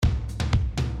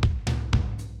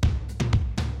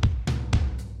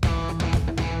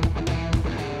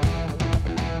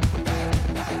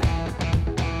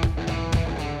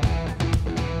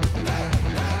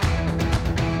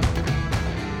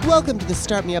Welcome to the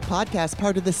Start Me Up podcast,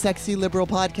 part of the Sexy Liberal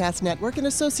Podcast Network in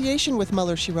association with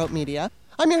Muller, She Wrote Media.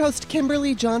 I'm your host,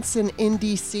 Kimberly Johnson in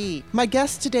D.C. My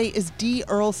guest today is D.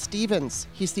 Earl Stevens.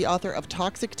 He's the author of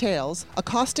Toxic Tales, a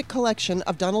caustic collection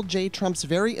of Donald J. Trump's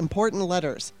very important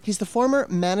letters. He's the former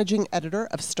managing editor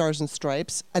of Stars and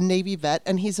Stripes, a Navy vet,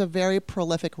 and he's a very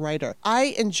prolific writer.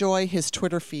 I enjoy his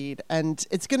Twitter feed, and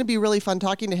it's going to be really fun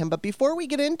talking to him. But before we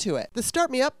get into it, the Start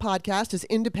Me Up podcast is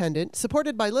independent,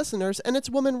 supported by listeners, and it's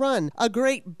woman-run. A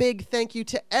great big thank you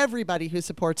to everybody who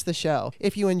supports the show.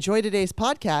 If you enjoy today's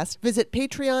podcast, visit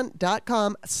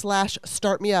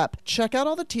patreon.com/startmeup. Check out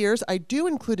all the tiers. I do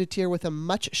include a tier with a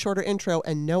much shorter intro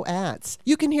and no ads.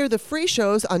 You can hear the free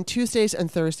shows on Tuesdays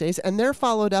and Thursdays, and they're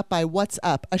followed up by What's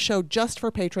Up, a show just for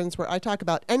patrons where I talk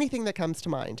about anything that comes to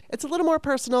mind. It's a little more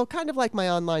personal, kind of like my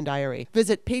online diary.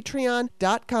 Visit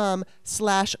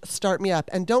patreon.com/startmeup.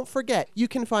 And don't forget, you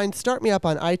can find Start Me Up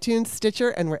on iTunes,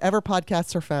 Stitcher, and wherever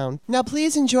podcasts are found. Now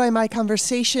please enjoy my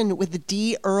conversation with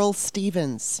D. Earl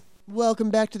Stevens. Welcome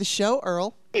back to the show,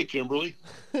 Earl. Hey, Kimberly.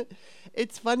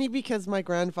 It's funny because my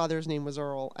grandfather's name was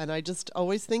Earl, and I just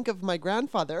always think of my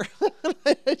grandfather.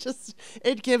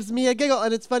 It gives me a giggle,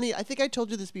 and it's funny. I think I told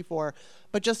you this before,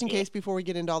 but just in case before we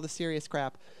get into all the serious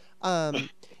crap,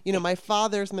 my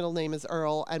father's middle name is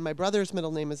Earl, and my brother's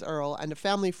middle name is Earl, and a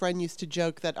family friend used to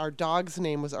joke that our dog's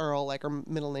name was Earl, like our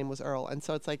middle name was Earl, and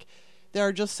so it's like there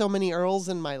are just so many Earls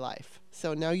in my life.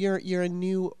 So now you're a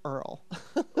new Earl.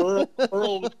 Earl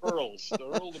of Earls.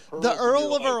 The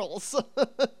Earl of Earls.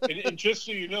 and just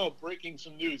so you know, breaking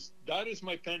some news, that is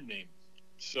my pen name.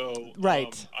 So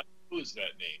right. I use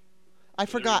that name. I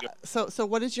forgot. So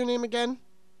what is your name again?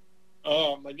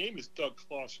 My name is Doug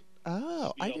Clausen.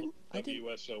 Oh, I didn't.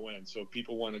 WSON. So if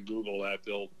people want to Google that,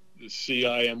 they'll see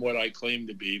I am what I claim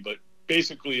to be. But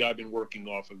basically, I've been working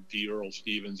off of D. Earl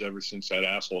Stevens ever since that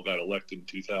asshole got elected in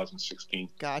 2016.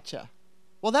 Gotcha.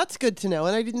 Well, that's good to know,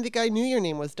 and I didn't think I knew your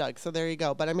name was Doug, so there you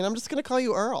go. But, I mean, I'm just going to call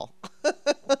you Earl.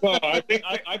 Well, I think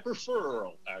I prefer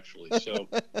Earl, actually, so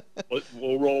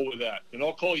we'll roll with that. And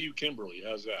I'll call you Kimberly.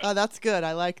 How's that? Oh, that's good.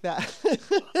 I like that.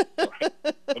 Right.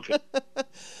 Okay.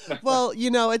 Well,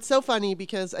 it's so funny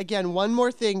because, again, one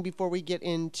more thing before we get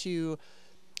into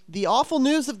the awful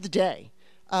news of the day.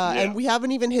 And we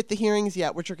haven't even hit the hearings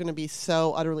yet, which are going to be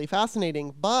so utterly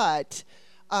fascinating. But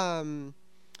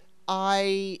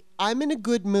I'm in a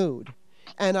good mood,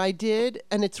 and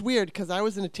and it's weird because I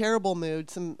was in a terrible mood.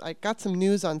 I got some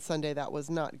news on Sunday that was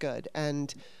not good,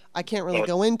 and I can't really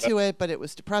go into it, but it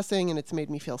was depressing, and it's made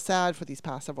me feel sad for these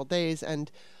past several days. And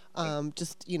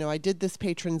I did this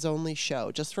patrons only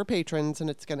show just for patrons, and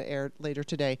it's going to air later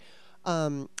today.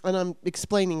 And I'm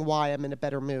explaining why I'm in a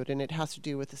better mood, and it has to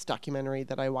do with this documentary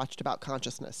that I watched about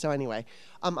consciousness. So anyway,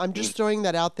 I'm just throwing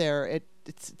that out there.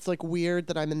 It's like weird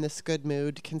that I'm in this good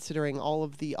mood considering all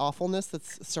of the awfulness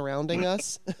that's surrounding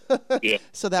us. Yeah.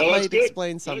 So that might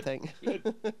explain something.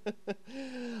 Good.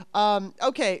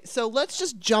 Okay, so let's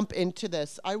just jump into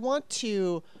this. I want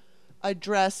to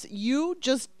address, you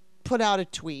just put out a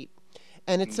tweet.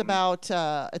 And it's about,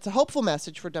 it's a hopeful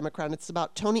message for Democrat. It's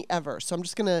about Tony Evers. So I'm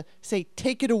just going to say,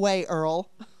 take it away,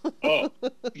 Earl. Oh,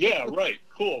 yeah, right.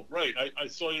 Cool, right. I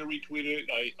saw you retweeted it.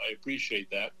 I appreciate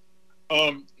that.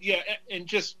 And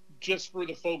just for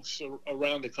the folks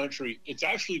around the country, it's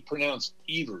actually pronounced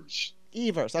Evers.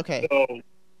 Evers, okay. So,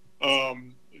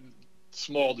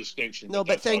 small distinction. No,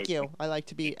 but thank you. I like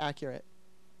to be accurate.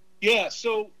 Yeah,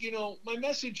 so, my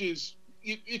message is,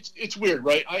 it's weird,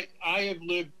 right? I have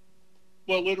lived,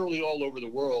 literally all over the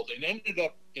world, and ended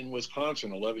up in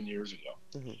Wisconsin 11 years ago.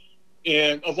 Mm-hmm.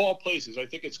 And of all places, I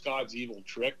think it's God's evil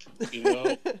trick.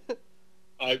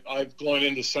 I've gone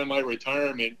into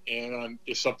semi-retirement, and I'm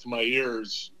just up to my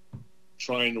ears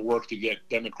trying to work to get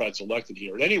Democrats elected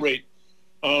here. At any rate,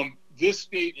 this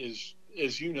state is,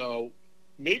 as you know,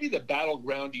 maybe the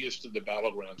battlegroundiest of the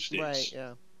battleground states. Right,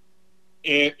 yeah.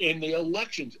 And in the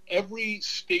elections, every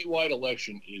statewide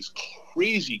election is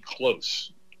crazy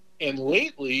close. And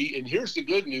lately, and here's the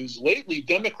good news, lately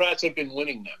Democrats have been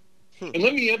winning them. And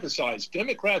let me emphasize,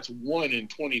 Democrats won in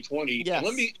 2020. Yes. And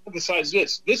let me emphasize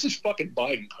this. This is fucking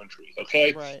Biden country,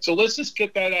 okay? Right. So let's just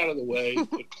get that out of the way and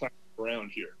clap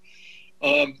around here.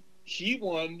 He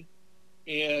won,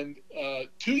 and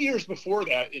 2 years before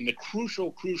that, in the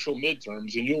crucial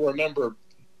midterms, and you'll remember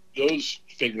those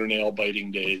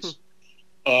fingernail-biting days,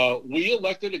 we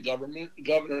elected a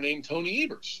governor named Tony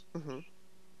Evers. Mm-hmm.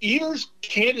 Evers,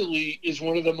 candidly, is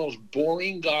one of the most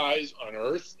boring guys on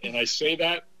earth, and I say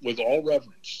that with all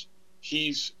reverence.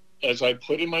 He's, as I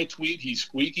put in my tweet, he's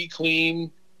squeaky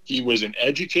clean. He was an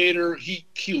educator. He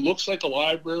looks like a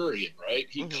librarian, right?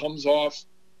 He comes off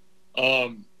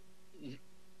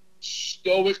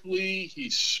stoically,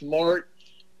 he's smart,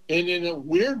 and in a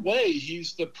weird way,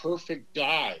 he's the perfect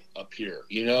guy up here,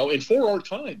 and for our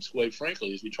times, quite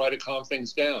frankly, as we try to calm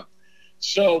things down.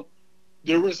 So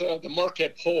there was the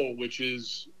Marquette poll, which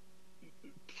is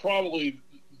probably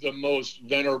the most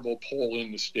venerable poll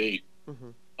in the state,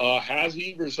 has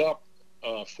Evers up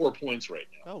 4 points right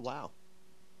now. Oh, wow.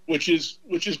 Which is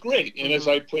great. And as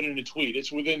I put in a tweet,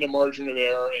 it's within the margin of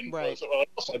error. And what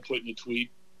else I put in a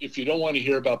tweet? If you don't want to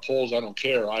hear about polls, I don't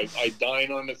care. I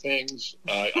dine on the things.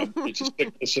 It's a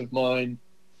sickness of mine,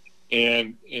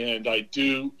 and I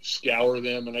do scour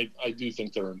them, and I do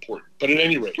think they're important. But at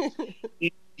any rate,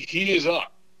 he is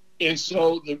up, and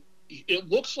so it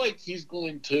looks like he's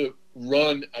going to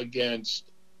run against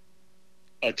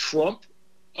a Trump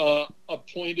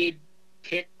appointed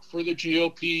pick for the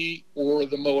GOP or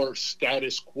the more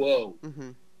status quo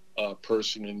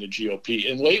person in the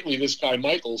GOP. And lately, this guy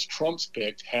Michaels, Trump's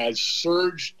pick, has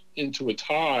surged into a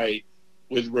tie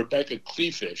with Rebecca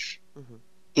Kleefisch,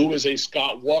 who is a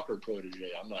Scott Walker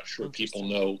protege. I'm not sure people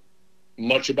know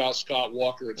much about Scott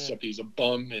Walker, except he's a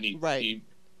bum and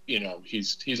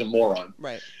he's a moron.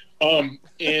 Right.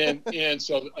 And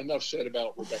so enough said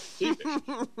about Rebecca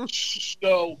Kleefisch.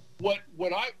 So what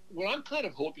I'm kind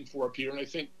of hoping for up here, and I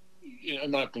think, I'm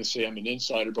not going to say I'm an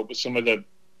insider, but what some of the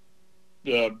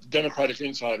Democratic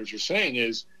insiders are saying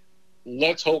is,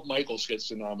 let's hope Michaels gets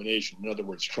the nomination. In other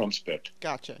words, Trump's picked.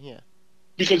 Gotcha. Yeah.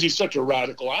 Because he's such a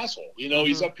radical asshole.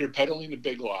 He's up here peddling the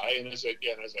big lie, and as I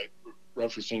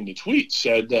referencing the tweet,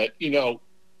 said that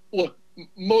look,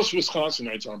 most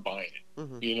Wisconsinites aren't buying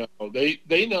it.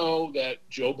 They know that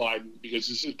Joe Biden, because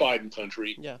this is Biden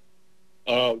country,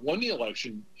 won the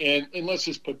election, and let's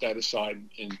just put that aside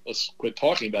and let's quit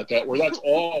talking about that, where that's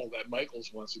all that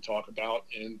Michaels wants to talk about,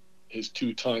 and his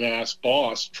 2-ton ass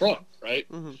boss, Trump, right?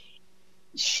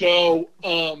 So,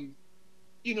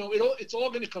 it's all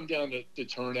going to come down to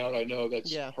turnout. I know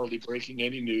that's hardly breaking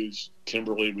any news,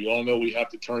 Kimberly. We all know we have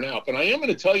to turn out. But I am going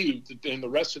to tell you that in the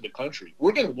rest of the country,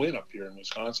 we're going to win up here in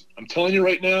Wisconsin. I'm telling you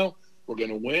right now, we're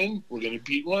going to win. We're going to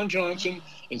beat Ron Johnson.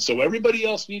 And so everybody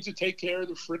else needs to take care of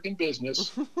their freaking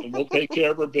business, and we'll take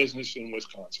care of our business in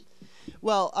Wisconsin.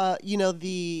 Well,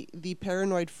 the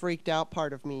paranoid, freaked out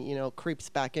part of me, creeps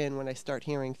back in when I start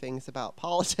hearing things about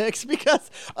politics, because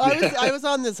I was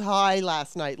on this high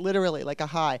last night, literally like a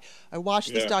high. I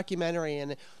watched this documentary,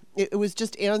 and it was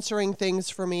just answering things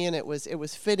for me, and it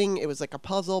was fitting. It was like a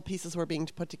puzzle. Pieces were being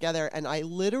put together, and I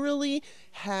literally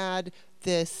had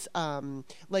this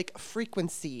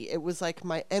frequency. It was like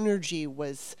my energy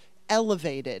was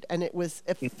elevated, and it was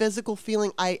a physical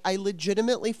feeling. I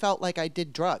legitimately felt like I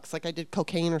did drugs, like I did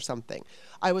cocaine or something.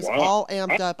 I was all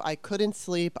amped up. I couldn't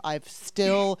sleep. I'm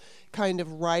still kind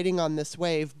of riding on this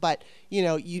wave. But,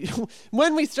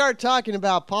 when we start talking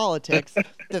about politics,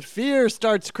 the fear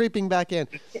starts creeping back in.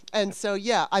 And so,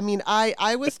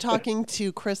 I was talking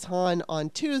to Chris Hahn on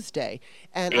Tuesday,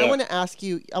 and I want to ask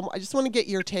you, I just want to get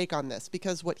your take on this,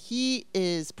 because what he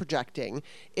is projecting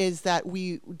is that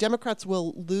Democrats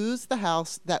will lose the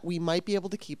House, that we might be able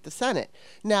to keep the Senate.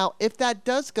 Now, if that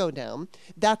does go down,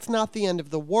 that's not the end of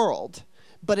the world.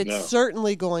 But it's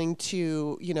certainly going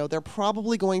to, they're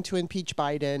probably going to impeach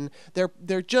Biden.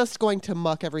 They're just going to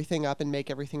muck everything up and make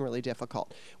everything really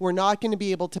difficult. We're not going to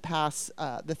be able to pass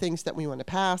the things that we want to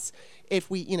pass.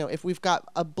 If we've got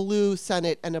a blue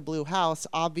Senate and a blue House,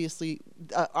 obviously,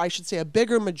 I should say a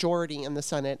bigger majority in the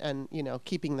Senate and,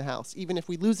 keeping the House. Even if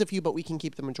we lose a few, but we can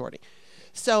keep the majority.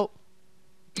 So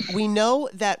we know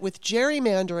that with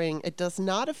gerrymandering, it does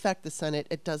not affect the Senate.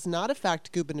 It does not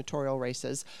affect gubernatorial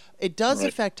races. It does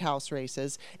affect House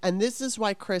races. And this is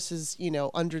why Chris is,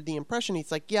 under the impression,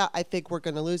 he's like, I think we're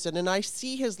going to lose it. And I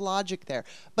see his logic there.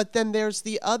 But then there's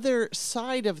the other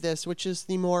side of this, which is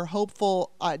the more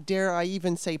hopeful, dare I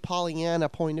even say Pollyanna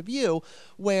point of view,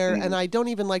 where, and I don't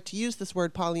even like to use this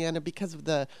word Pollyanna because of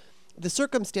the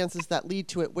circumstances that lead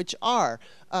to it, which are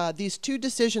these two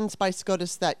decisions by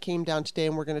SCOTUS that came down today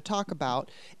and we're going to talk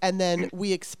about, and then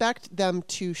we expect them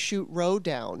to shoot Roe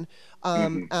down.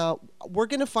 We're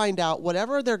going to find out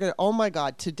whatever they're going to, oh my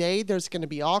God, today there's going to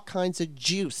be all kinds of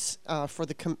juice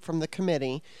from the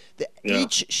committee.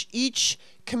 Each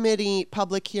committee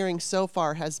public hearing so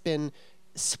far has been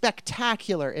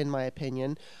spectacular, in my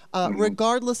opinion,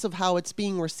 regardless of how it's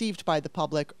being received by the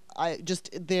public.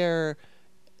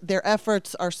 Their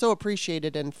efforts are so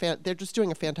appreciated, and they're just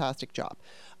doing a fantastic job.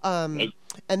 And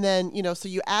then, so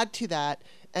you add to that,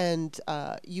 and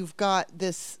you've got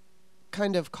this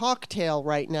kind of cocktail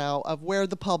right now of where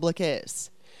the public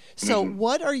is. So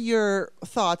what are your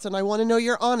thoughts, and I want to know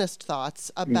your honest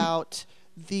thoughts about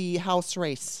the House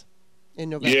race in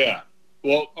November?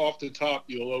 Well, off the top,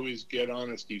 you'll always get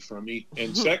honesty from me.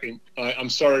 And second, I'm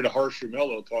sorry to harsh your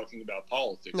mellow talking about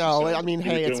politics. No, I mean,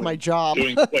 hey, it's my job.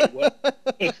 Doing quite well.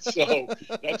 So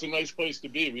that's a nice place to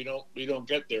be. We don't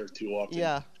get there too often.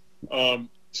 Yeah.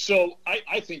 So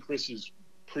I think Chris is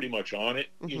pretty much on it.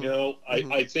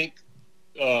 I think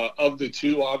of the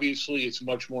two, obviously, it's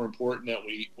much more important that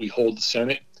we hold the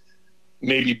Senate,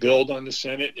 maybe build on the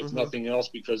Senate, if nothing else,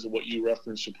 because of what you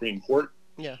referenced, Supreme Court.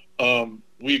 Yeah.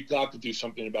 We've got to do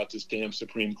something about this damn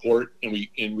Supreme Court, and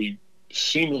we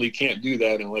seemingly can't do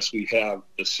that unless we have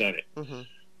the Senate.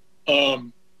 I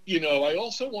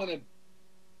also want to,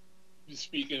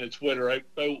 speaking of Twitter, I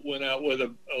went out with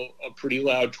a pretty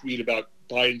loud tweet about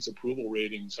Biden's approval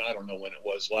ratings. I don't know when it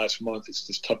was, last month. It's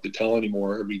just tough to tell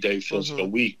anymore. Every day feels like a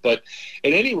week. But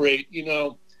at any rate,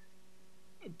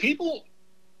 people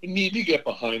need to get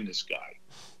behind this guy.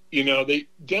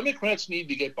 Democrats need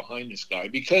to get behind this guy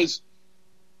because,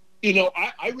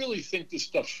 I really think this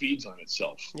stuff feeds on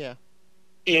itself. Yeah.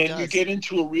 And you get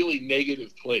into a really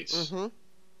negative place.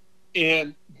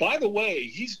 And by the way,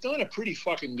 he's done a pretty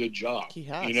fucking good job. He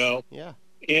has. Yeah.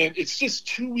 And it's just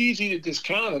too easy to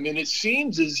discount him. And it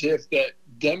seems as if that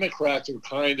Democrats are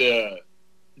kind of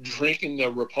drinking the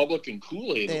Republican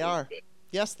Kool-Aid. They are. Bit.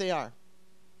 Yes, they are.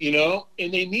 And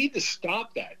they need to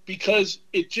stop that because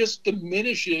it just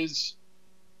diminishes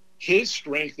his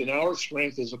strength and our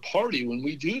strength as a party when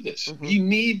we do this. We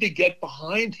need to get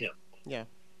behind him. Yeah.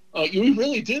 You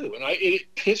really do. And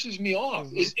it pisses me off.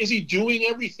 Is he doing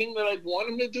everything that I'd want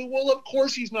him to do? Well, of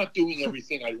course he's not doing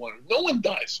everything I'd want him. No one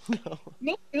does.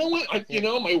 No one.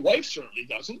 My wife certainly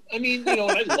doesn't. I mean, I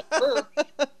love her.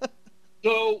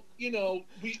 So,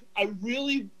 I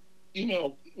really,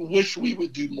 wish we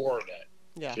would do more of that.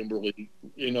 Yeah. Kimberly,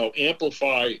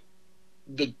 amplify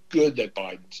the good that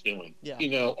Biden's doing. Yeah.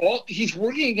 He's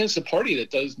working against a party that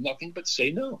does nothing but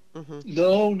say no.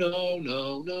 No, no,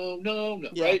 no, no, no,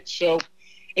 Yeah. right? So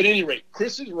at any rate,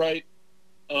 Chris is right.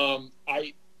 You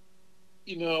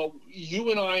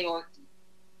and I aren't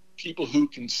people who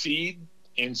concede,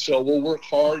 and so we'll work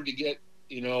hard to get,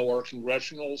 our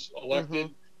congressionals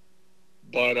elected.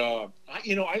 But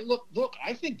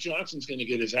I think Johnson's going to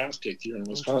get his ass kicked here in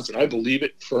Wisconsin. I believe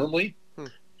it firmly.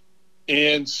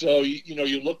 And so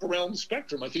you look around the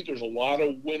spectrum. I think there's a lot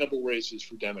of winnable races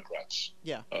for Democrats.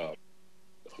 Yeah. There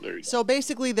you go. So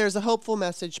basically, there's a hopeful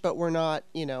message, but we're not.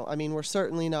 We're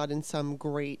certainly not in some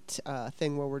great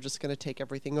thing where we're just going to take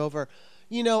everything over.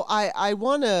 I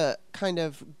want to kind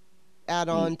of add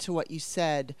on to what you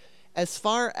said as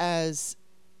far as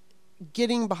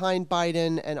getting behind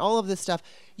Biden and all of this stuff.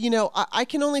 I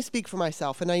can only speak for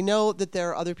myself, and I know that there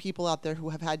are other people out there who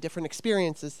have had different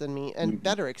experiences than me and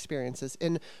better experiences.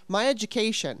 In my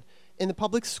education, in the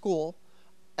public school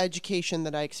education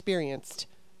that I experienced,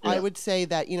 I would say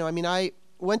that, I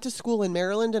went to school in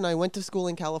Maryland and I went to school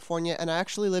in California, and I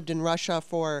actually lived in Russia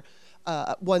for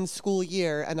one school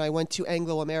year, and I went to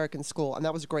Anglo-American school, and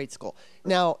that was a great school.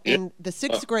 Now, in the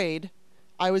 6th grade,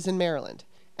 I was in Maryland,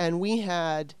 and we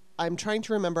had... I'm trying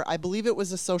to remember, I believe it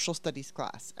was a social studies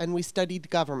class, and we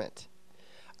studied government.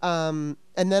 And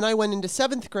then I went into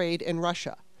 7th grade in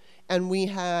Russia, and we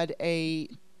had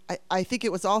I think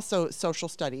it was also social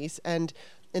studies. And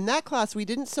in that class, we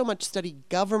didn't so much study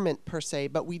government per se,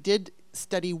 but we did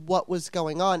study what was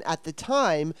going on. At the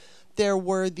time, there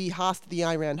were the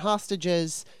Iran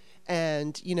hostages,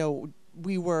 and,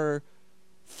 we were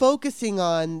focusing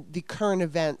on the current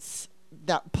events,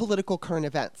 that political current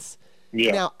events.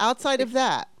 Yeah. Now, outside of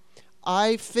that,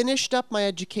 I finished up my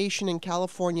education in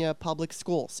California public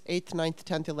schools, 8th, 9th,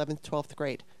 10th, 11th, 12th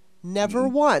grade. Never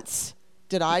once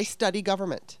did I study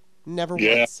government. Never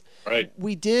once. Right.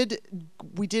 We did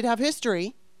have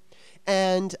history,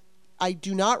 and I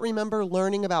do not remember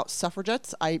learning about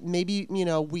suffragettes. Maybe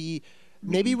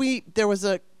there was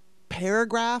a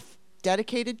paragraph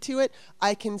dedicated to it.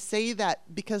 I can say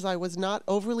that because I was not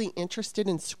overly interested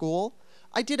in school.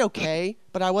 I did okay,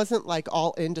 but I wasn't like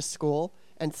all into school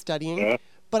and studying. Yeah.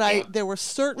 But there were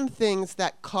certain things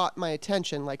that caught my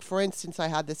attention. Like, for instance, I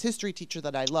had this history teacher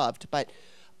that I loved, but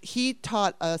he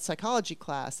taught a psychology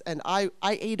class, and I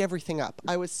ate everything up.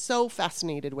 I was so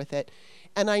fascinated with it.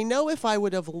 And I know if I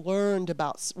would have learned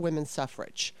about women's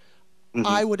suffrage,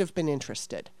 I would have been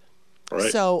interested.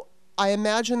 Right. So I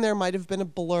imagine there might have been a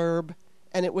blurb,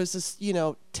 and it was this,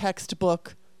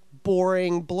 textbook,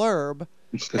 boring blurb.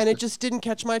 And it just didn't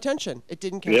catch my attention. It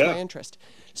didn't catch my interest.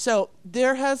 So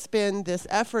there has been this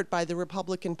effort by the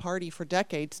Republican Party for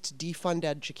decades to defund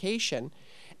education.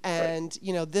 And,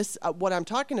 this what I'm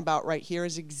talking about right here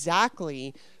is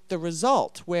exactly the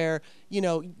result where,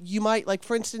 you might, like,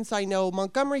 for instance, I know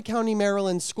Montgomery County,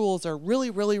 Maryland schools are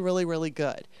really, really, really, really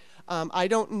good. I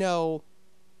don't know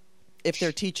if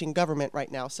they're teaching government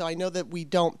right now. So I know that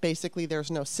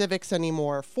there's no civics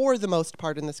anymore for the most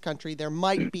part in this country. There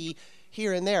might be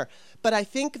here and there. But I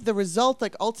think the result,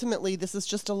 like, ultimately, this is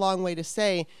just a long way to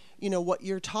say, what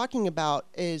you're talking about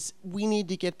is we need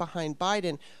to get behind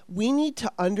Biden. We need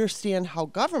to understand how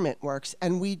government works,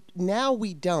 and we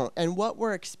don't. And what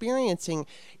we're experiencing,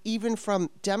 even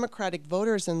from Democratic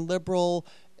voters and liberal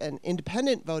and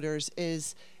independent voters,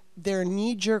 is their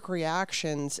knee-jerk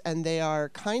reactions, and they are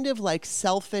kind of like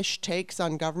selfish takes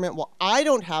on government. Well, I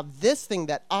don't have this thing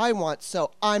that I want,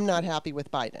 so I'm not happy with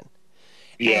Biden.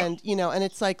 Yeah. And, and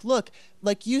it's like, look,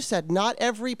 like you said, not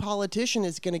every politician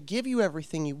is going to give you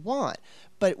everything you want,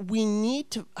 but we need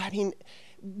to,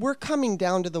 we're coming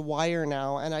down to the wire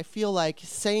now, and I feel like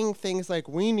saying things like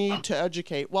we need to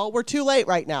educate. Well, we're too late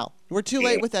right now. We're too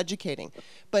late with educating.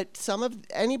 But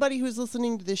anybody who's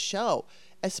listening to this show,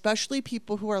 especially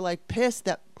people who are like pissed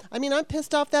I'm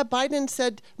pissed off that Biden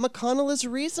said McConnell is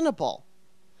reasonable.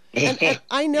 And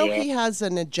I know he has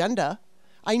an agenda.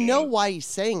 I know why he's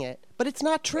saying it, but it's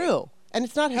not true, and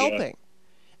it's not helping.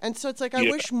 And so it's like, I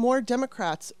wish more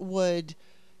Democrats would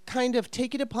kind of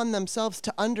take it upon themselves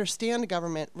to understand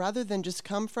government rather than just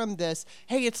come from this,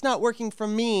 hey, it's not working for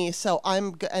me, so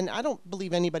and I don't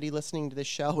believe anybody listening to this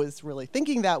show is really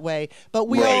thinking that way, but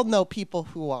we all know people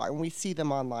who are, and we see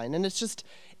them online, and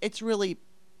it's really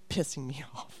pissing me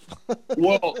off.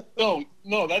 Well,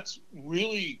 no, that's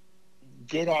really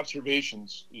good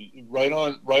observations. Right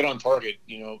on target,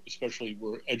 especially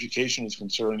where education is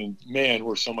concerned. And man,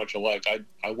 we're so much alike.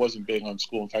 I wasn't big on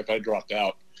school. In fact, I dropped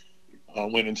out.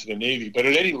 Went into the Navy. But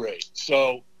at any rate,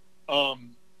 so I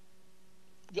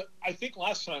think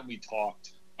last time we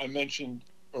talked, we mentioned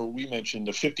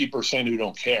the 50% who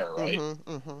don't care, right?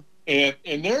 Mm-hmm, mm-hmm.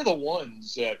 And they're the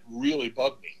ones that really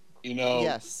bug me.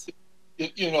 Yes.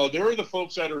 They're the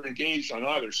folks that are engaged on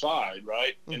either side,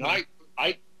 right? Mm-hmm. And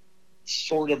I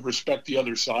sort of respect the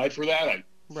other side for that. I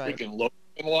freaking love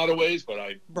them in a lot of ways, but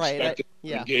I respect that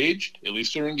they're engaged. At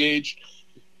least they're engaged.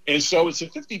 And so it's a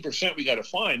 50% we got to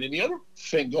find. And the other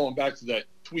thing, going back to that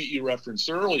tweet you referenced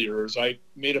earlier, is I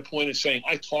made a point of saying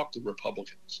I talk to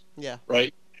Republicans. Yeah.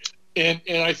 Right. And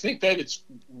I think that it's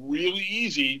really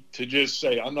easy to just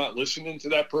say, I'm not listening to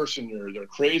that person. They're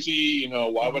crazy.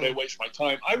 Why would I waste my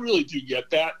time? I really do get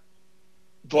that.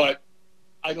 But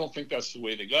I don't think that's the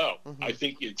way to go. Mm-hmm. I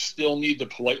think you still need to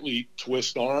politely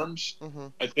twist arms. Mm-hmm.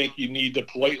 I think you need to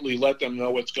politely let them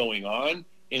know what's going on.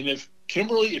 And if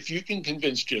you can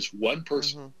convince just one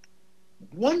person,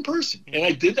 mm-hmm. And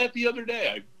I did that the other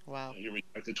day. Here we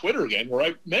back to Twitter again, where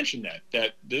I mentioned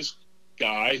that this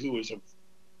guy who is a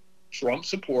Trump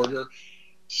supporter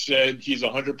said he's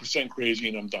 100% crazy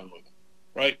and I'm done with him,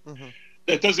 right? Mm-hmm.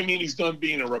 That doesn't mean he's done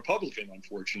being a Republican,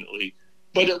 unfortunately,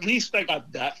 but at least I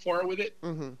got that far with it.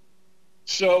 Mm-hmm.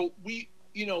 So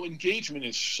engagement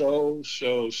is so,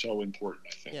 so, so important,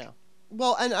 I think. Yeah.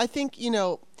 Well, and I think,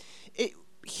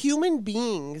 human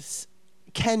beings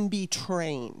can be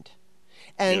trained.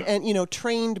 And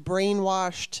trained,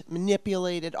 brainwashed,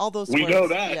 manipulated, all those we words. Know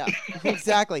that. Yeah,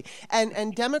 exactly.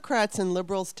 And Democrats and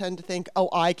liberals tend to think, oh,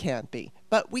 I can't be.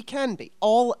 But we can be.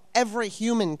 Every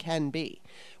human can be.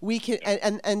 We can,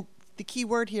 and the key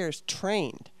word here is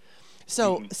trained.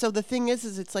 So mm-hmm. so the thing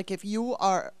is it's like if you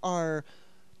are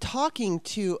talking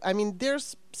to,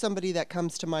 there's somebody that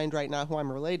comes to mind right now who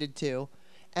I'm related to,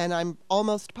 and I'm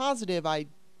almost positive I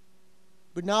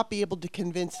would not be able to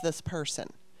convince this person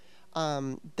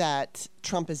that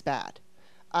Trump is bad.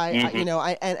 I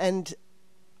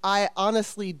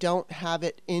honestly don't have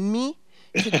it in me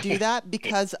to do that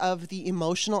because of the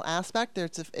emotional aspect.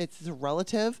 It's a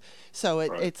relative, so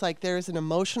it's like there's an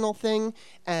emotional thing,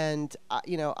 and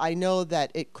I know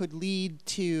that it could lead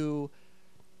to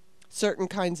certain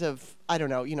kinds of,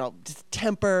 just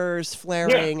tempers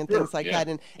flaring and things like that.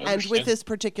 And with this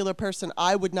particular person,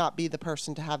 I would not be the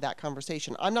person to have that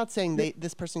conversation. I'm not saying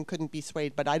this person couldn't be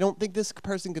swayed, but I don't think this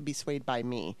person could be swayed by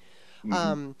me.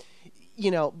 Mm-hmm.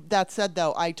 That said,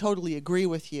 though, I totally agree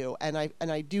with you. And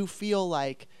I do feel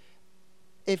like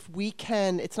if we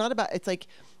can, it's like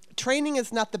training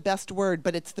is not the best word,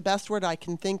 but it's the best word I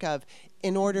can think of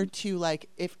in order to, like,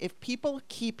 if people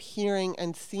keep hearing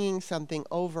and seeing something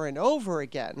over and over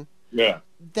again,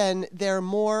 then they're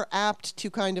more apt to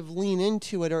kind of lean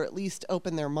into it or at least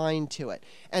open their mind to it.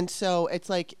 And so it's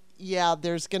like, yeah,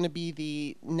 there's going to be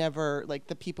the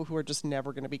people who are just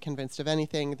never going to be convinced of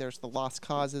anything. There's the lost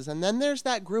causes. And then there's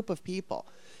that group of people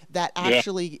that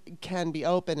actually can be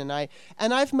open.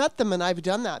 And I've met them and I've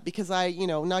done that because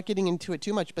not getting into it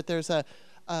too much, but there's I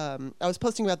was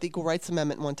posting about the Equal Rights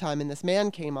Amendment one time, and this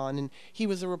man came on, and he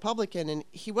was a Republican, and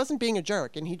he wasn't being a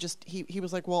jerk, and he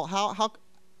was like, well,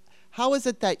 how is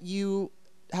it that you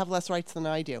have less rights than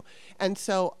I do? And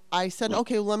so I said,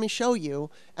 okay, well, let me show you,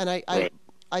 and I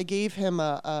gave him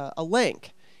a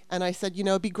link, and I said,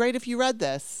 it'd be great if you read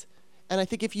this, and I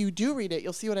think if you do read it,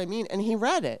 you'll see what I mean. And he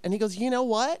read it, and he goes, you know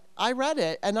what? I read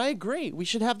it, and I agree. We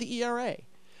should have the ERA.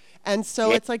 And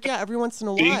so it's like, every once in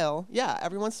a while, we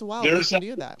can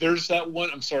do that. There's that one,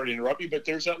 I'm sorry to interrupt you, but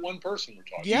there's that one person we're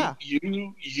talking. Yeah.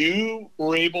 You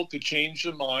were able to change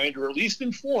the mind, or at least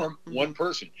inform one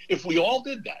person. If we all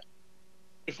did that,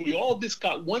 if we all just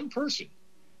got one person,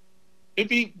 it'd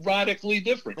be radically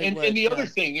different. And the other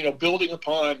thing, building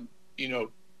upon,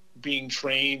 being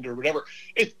trained or whatever,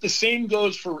 the same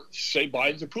goes for, say,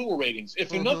 Biden's approval ratings.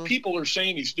 If enough people are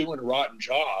saying he's doing a rotten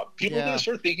job, people are going to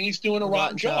start thinking he's doing a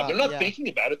rotten job. They're not thinking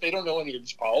about it. They don't know any of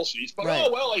his policies. But,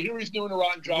 I hear he's doing a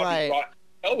rotten job. He's rotten.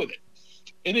 Hell with it.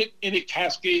 And it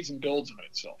cascades and builds on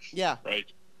itself. Yeah. Right?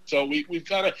 So we've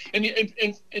got to – and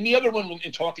the other one,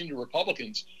 in talking to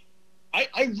Republicans,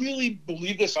 I really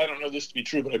believe this. I don't know this to be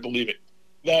true, but I believe it,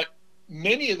 that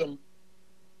many of them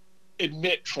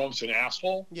admit Trump's an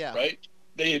asshole, right?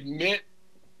 They admit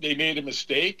they made a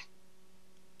mistake,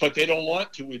 but they don't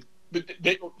want to. But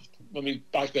let me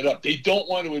back that up. They don't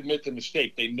want to admit the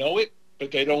mistake. They know it, but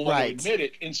they don't want to admit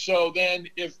it. And so then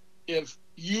if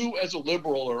you as a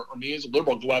liberal or me as a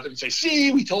liberal go out there and say,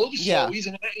 see, we told you so, he's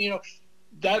an,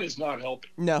 that is not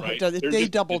helping. No, right? They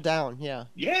double down,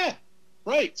 Yeah,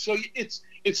 right. So it's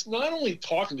not only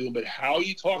talking to them, but how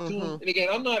you talk to them. And again,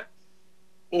 I'm not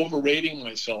overrating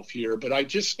myself here, but I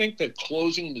just think that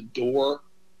closing the door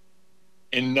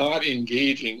and not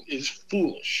engaging is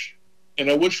foolish. And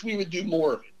I wish we would do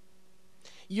more of it.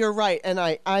 You're right. And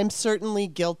I'm certainly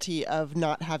guilty of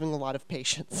not having a lot of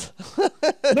patience. No,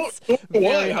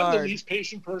 I'm the least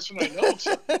patient person I know.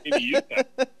 So maybe you can.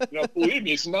 Believe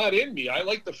me, it's not in me. I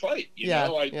like to fight.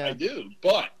 I do.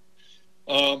 But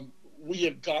we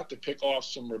have got to pick off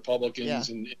some Republicans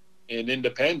and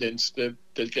independents to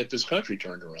get this country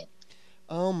turned around.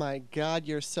 Oh my God,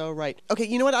 you're so right. Okay,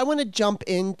 you know what? I want to jump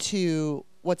into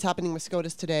what's happening with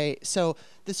SCOTUS today. So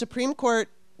the Supreme Court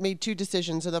made two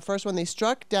decisions. So the first one, they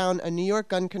struck down a New York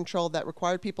gun control that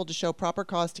required people to show proper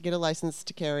cause to get a license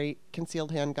to carry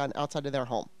concealed handgun outside of their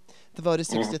home. The vote is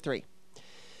 6-3.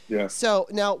 Yeah. So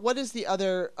now what is the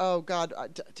other, oh God,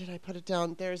 did I put it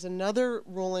down? There's another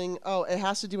ruling. Oh, it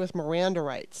has to do with Miranda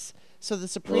rights. So the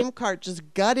Supreme Court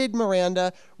just gutted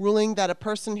Miranda, ruling that a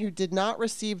person who did not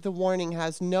receive the warning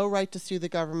has no right to sue the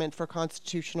government for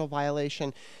constitutional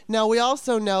violation. Now, we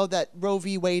also know that Roe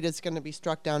v. Wade is going to be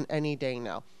struck down any day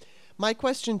now. My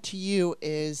question to you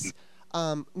is,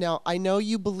 now, I know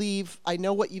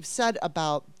what you've said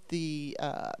about the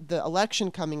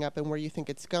election coming up and where you think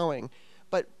it's going,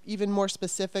 but even more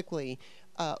specifically,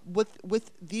 with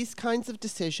these kinds of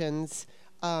decisions,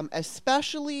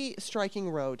 especially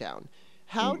striking Roe down,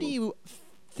 how do you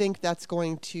think that's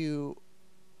going to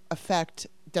affect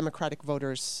Democratic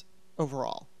voters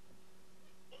overall?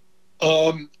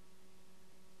 I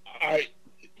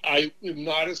am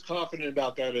not as confident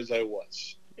about that as I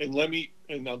was, and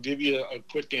I'll give you a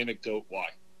quick anecdote why.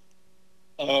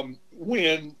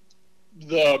 When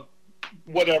the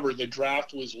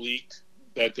draft was leaked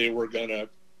that they were gonna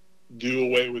do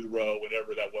away with Roe,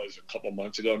 whatever that was, a couple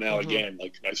months ago now. Again,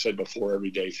 like I said before,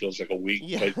 every day feels like a week.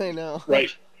 Yeah, I know.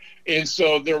 Right. And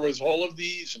so there was all of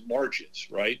these marches,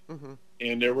 right?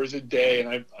 And there was a day,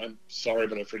 and I'm sorry,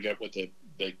 but I forget what they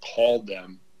called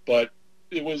them, but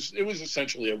it was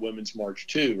essentially a women's march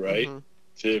too, right?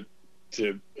 To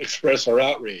express our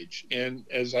outrage. And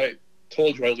as I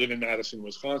told you, I live in Madison,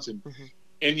 Wisconsin.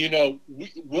 And,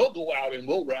 we'll go out and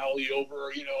we'll rally over,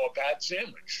 a bad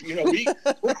sandwich.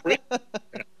 We're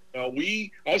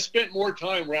crazy. I spent more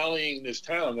time rallying this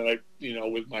town than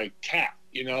with my cat.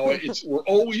 We're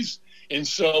always, and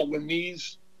so when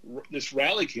this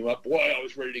rally came up, boy, I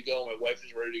was ready to go. My wife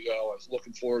was ready to go. I was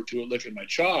looking forward to it, licking my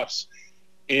chops.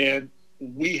 And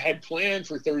we had planned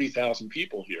for 30,000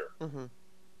 people here.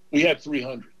 We had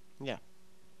 300. Yeah.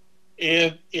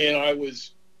 And I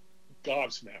was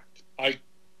gobsmacked.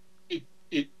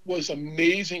 It was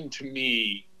amazing to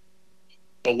me,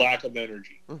 the lack of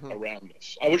energy around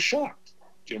this. I was shocked,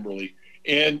 Kimberly.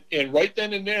 And right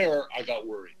then and there, I got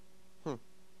worried.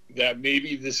 that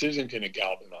maybe this isn't going to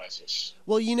galvanize us.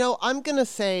 Well, I'm going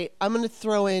to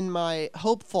throw in my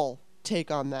hopeful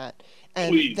take on that.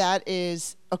 And Please. that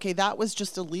is, okay, that was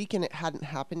just a leak and it hadn't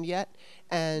happened yet.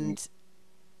 And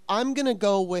I'm going to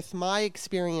go with my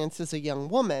experience as a young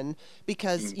woman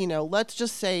because, let's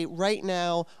just say right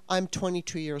now I'm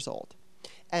 22 years old.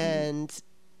 And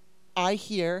I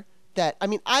hear that,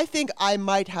 I think I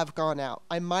might have gone out.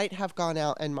 I might have gone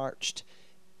out and marched.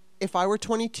 If I were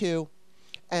 22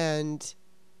 and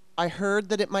I heard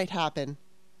that it might happen,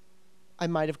 I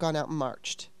might have gone out and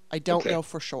marched. I don't know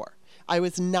for sure. I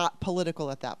was not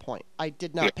political at that point. I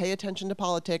did not pay attention to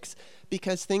politics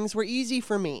because things were easy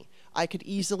for me. I could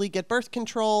easily get birth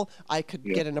control. I could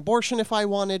get an abortion if I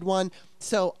wanted one.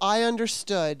 So I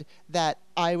understood that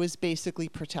I was basically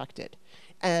protected.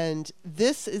 And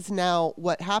this is now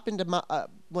what happened to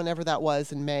whenever that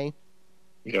was in May,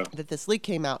 that this leak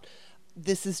came out.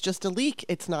 This is just a leak.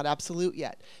 It's not absolute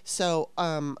yet. So,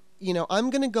 I'm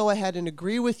going to go ahead and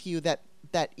agree with you that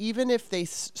even if they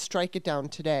strike it down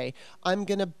today, I'm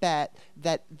going to bet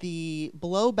that the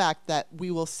blowback that we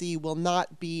will see will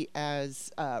not be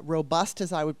as robust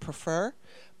as I would prefer.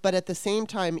 But at the same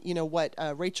time, what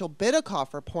Rachel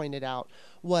Bidikofer pointed out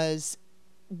was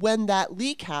when that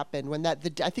leak happened,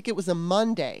 I think it was a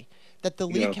Monday that the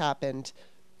leak happened,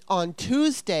 on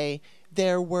Tuesday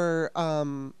there were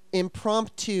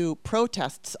impromptu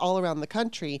protests all around the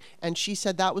country, and she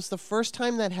said that was the first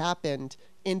time that happened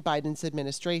in Biden's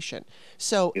administration.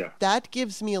 So that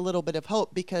gives me a little bit of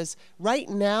hope because right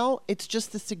now it's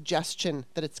just the suggestion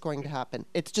that it's going to happen.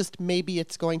 It's just maybe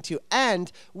it's going to,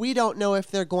 and we don't know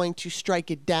if they're going to strike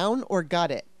it down or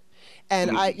gut it.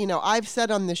 And I've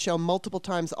said on this show multiple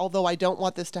times, although I don't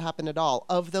want this to happen at all,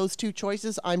 of those two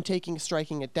choices, I'm taking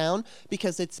striking it down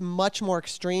because it's much more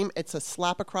extreme. It's a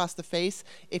slap across the face.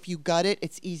 If you gut it,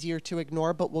 it's easier to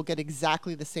ignore, but we'll get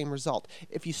exactly the same result.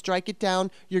 If you strike it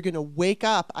down, you're going to wake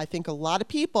up, I think, a lot of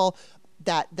people,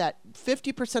 that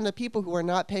 50% of people who are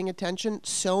not paying attention,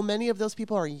 so many of those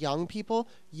people are young people,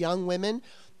 young women.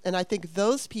 And I think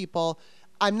those people,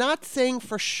 I'm not saying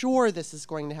for sure this is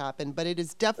going to happen, but it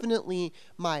is definitely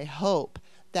my hope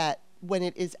that when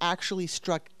it is actually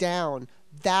struck down,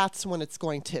 that's when it's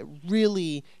going to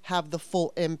really have the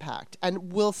full impact.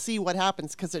 And we'll see what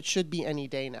happens because it should be any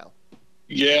day now.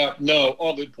 Yeah, no,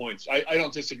 all good points. I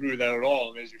don't disagree with that at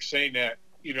all. And as you're saying that,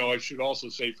 I should also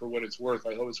say, for what it's worth,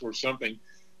 I hope it's worth something,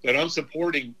 that I'm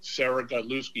supporting Sarah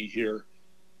Godlewski here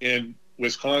in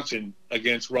Wisconsin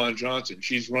against Ron Johnson.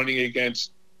 She's running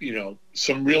against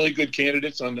some really good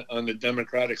candidates on the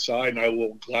Democratic side, and I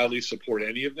will gladly support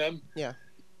any of them. Yeah.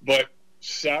 But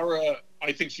Sarah,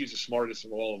 I think she's the smartest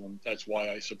of all of them. That's why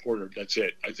I support her. That's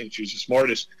it. I think she's the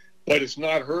smartest. But it's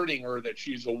not hurting her that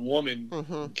she's a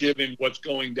woman, given what's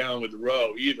going down with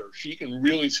Roe either. She can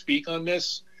really speak on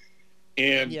this,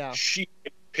 and she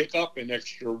can pick up an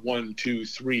extra 1, 2,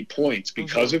 3 points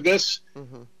because of this.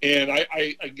 And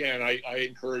I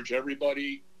encourage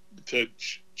everybody to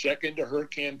check into her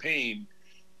campaign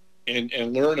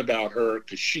and learn about her,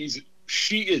 because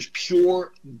she is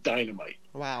pure dynamite.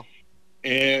 Wow.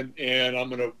 And I'm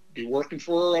going to be working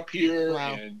for her up here.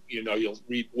 Wow. And you'll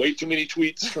read way too many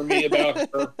tweets from me about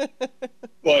her,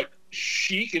 but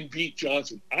she can beat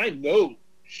Johnson. I know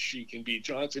she can beat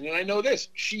Johnson, and I know this: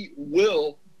 she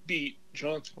will beat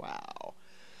Johnson. Wow.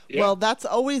 Yeah. Well, that's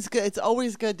always good. It's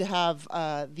always good to have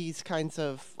these kinds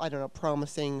of,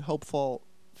 promising, hopeful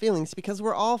feelings, because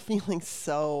we're all feeling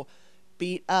so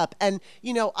beat up. And,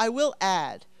 I will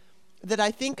add that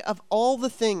I think of all the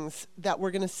things that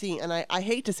we're going to see, and I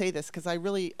hate to say this because I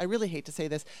really hate to say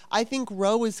this, I think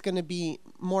Roe is going to be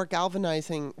more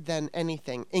galvanizing than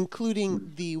anything,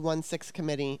 including the 1-6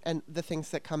 committee and the things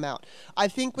that come out. I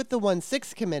think with the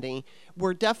 1-6 committee,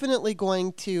 we're definitely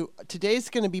today's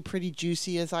going to be pretty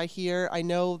juicy, as I hear. I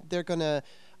know they're going to,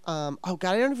 I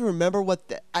don't even remember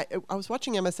what I was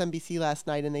watching MSNBC last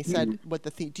night, and they said what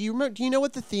the theme. Do you know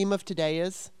what the theme of today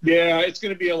is? Yeah, it's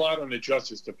going to be a lot on the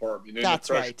Justice Department. And that's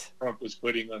right. Trump was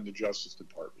putting on the Justice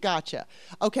Department. Gotcha.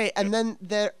 Okay, and then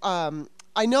there,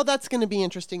 I know that's going to be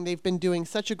interesting. They've been doing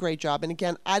such a great job, and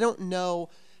again, I don't know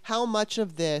how much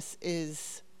of this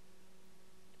is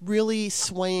really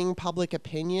swaying public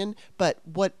opinion, but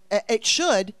what it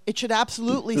should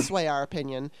absolutely sway our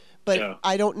opinion. But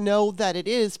I don't know that it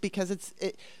is, because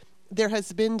there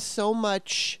has been so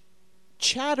much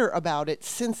chatter about it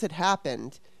since it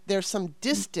happened. There's some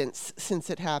distance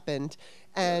since it happened.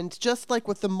 And just like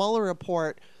with the Mueller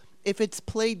report, if it's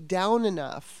played down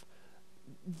enough,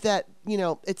 that,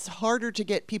 it's harder to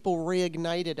get people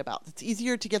reignited about. It's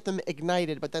easier to get them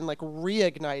ignited, but then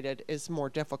reignited is more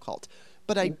difficult.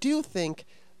 But I do think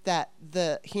that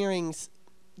the hearings,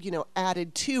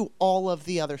 added to all of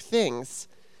the other things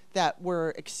that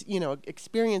we're,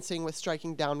 experiencing with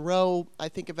striking down Roe. I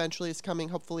think eventually is coming,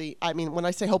 hopefully. I mean, when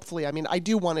I say hopefully, I mean, I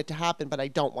do want it to happen, but I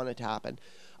don't want it to happen.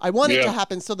 I want it to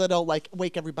happen so that it'll,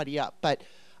 wake everybody up. But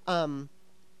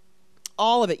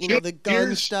all of it, the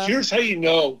gun stuff. Here's how you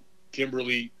know,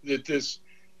 Kimberly, that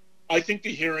I think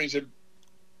the hearings have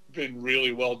been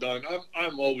really well done.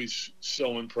 I'm always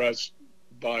so impressed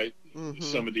by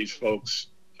some of these folks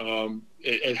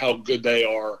and how good they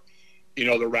are. The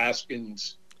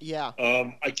Raskins. Yeah.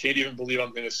 I can't even believe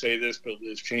I'm going to say this, but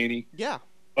Liz Cheney. Yeah.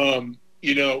 And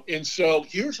so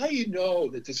here's how you know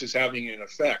that this is having an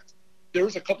effect. There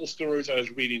was a couple stories I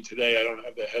was reading today. I don't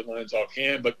have the headlines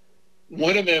offhand, but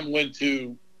one of them went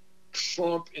to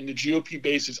Trump and the GOP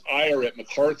base's ire at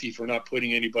McCarthy for not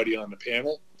putting anybody on the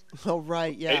panel. Oh,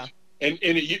 right, yeah. And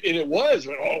it was,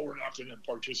 we're not going to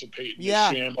participate in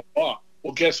this sham.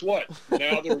 Well, guess what?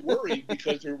 Now they're worried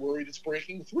because they're worried it's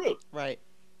breaking through. Right.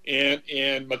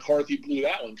 And McCarthy blew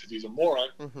that one because he's a moron.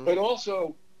 But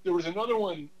also, there was another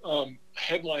one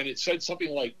headline. It said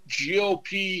something like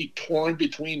GOP torn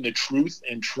between the truth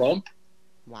and Trump.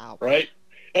 Wow. Right?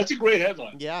 That's a great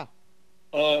headline. Yeah.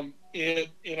 And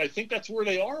I think that's where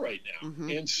they are right now.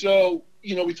 And so,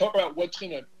 we talk about what's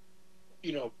going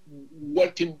to,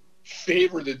 what can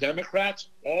favor the Democrats.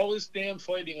 All this damn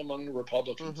fighting among the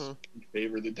Republicans can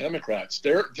favor the Democrats.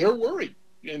 They're worried.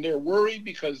 And they're worried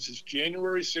because this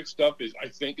January 6th stuff is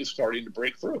starting to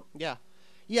break through. Yeah.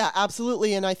 Yeah,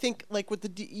 absolutely. And I think with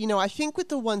the, I think with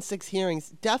the 1-6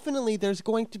 hearings, definitely there's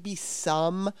going to be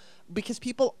some, because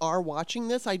people are watching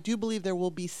this, I do believe there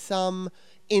will be some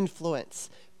influence.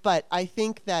 But I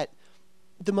think that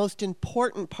the most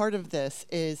important part of this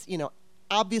is,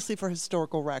 obviously for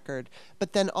historical record,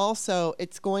 but then also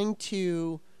it's going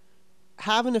to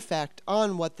have an effect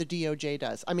on what the DOJ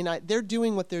does. I mean, they're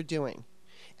doing what they're doing.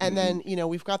 And then,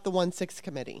 we've got the 1-6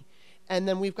 committee. And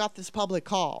then we've got this public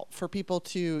call for people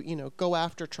to, go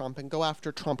after Trump and go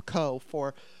after Trump Co.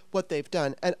 for what they've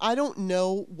done. And I don't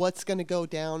know what's going to go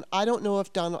down. I don't know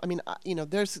if Donald,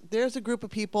 there's a group of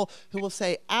people who will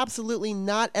say absolutely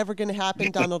not ever going to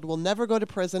happen. Donald will never go to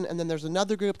prison. And then there's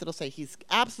another group that'll say he's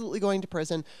absolutely going to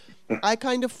prison. I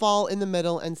kind of fall in the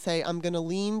middle and say I'm going to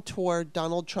lean toward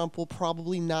Donald Trump will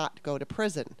probably not go to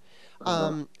prison.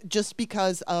 Just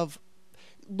because of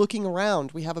looking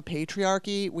around, we have a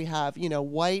patriarchy. We have,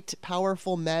 white,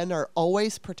 powerful men are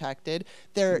always protected.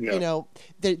 They're,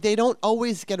 they don't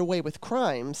always get away with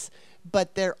crimes,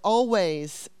 but they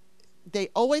always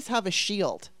have a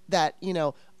shield that,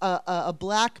 a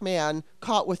black man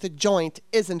caught with a joint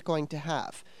isn't going to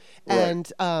have. Right.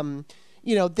 And,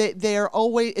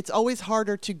 it's always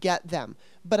harder to get them.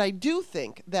 But I do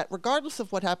think that regardless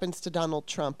of what happens to Donald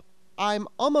Trump, I'm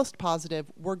almost positive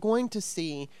we're going to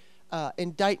see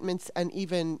indictments and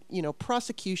even,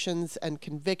 prosecutions and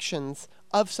convictions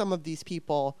of some of these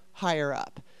people higher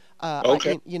up.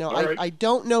 Okay. I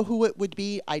don't know who it would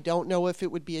be. I don't know if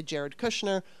it would be a Jared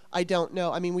Kushner. I don't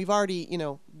know. I mean, we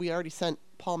already sent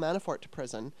Paul Manafort to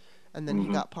prison, and then he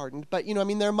got pardoned. But,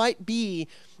 there might be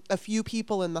a few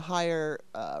people in the higher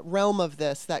realm of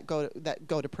this that go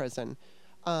to prison.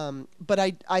 But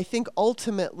I think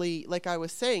ultimately, like I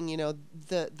was saying,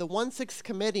 the 1-6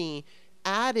 committee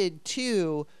added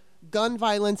to gun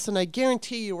violence, and I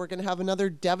guarantee you we're going to have another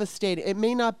devastating, it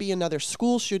may not be another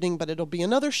school shooting, but it'll be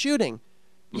another shooting.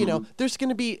 There's going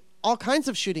to be all kinds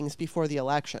of shootings before the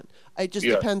election. It just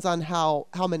depends on how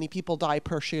many people die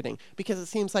per shooting, because it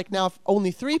seems like now if only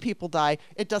 3 people die,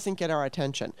 it doesn't get our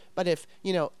attention. But if,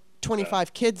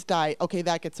 25 kids die, okay,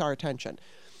 that gets our attention.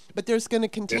 But there's going to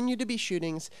continue to be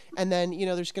shootings, and then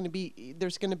there's going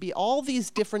to be all these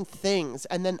different things,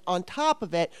 and then on top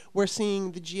of it, we're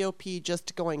seeing the GOP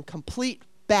just going complete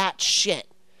batshit.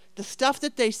 The stuff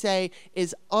that they say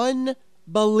is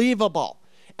unbelievable,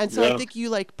 and so I think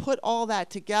you put all that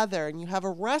together, and you have a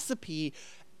recipe.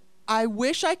 I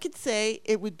wish I could say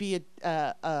it would be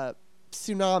a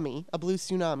tsunami, a blue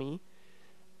tsunami.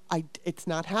 It's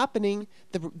not happening.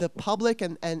 The public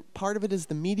and part of it is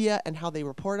the media and how they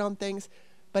report on things.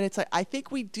 But it's I think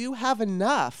we do have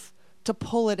enough to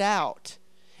pull it out.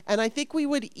 And I think we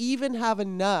would even have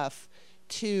enough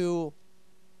to,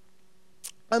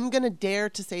 I'm going to dare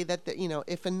to say that,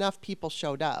 if enough people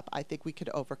showed up, I think we could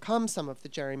overcome some of the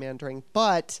gerrymandering.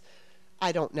 But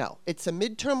I don't know. It's a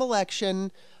midterm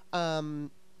election.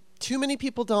 Too many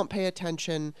people don't pay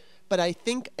attention. But I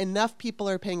think enough people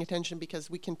are paying attention because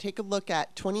we can take a look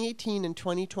at 2018 and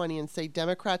 2020 and say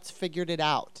Democrats figured it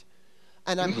out.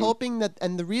 And I'm hoping that,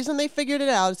 and the reason they figured it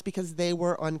out is because they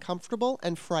were uncomfortable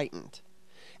and frightened.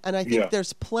 And I think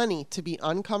there's plenty to be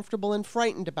uncomfortable and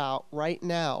frightened about right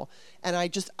now. And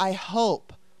I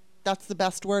hope, that's the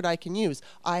best word I can use,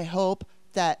 I hope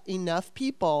that enough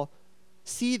people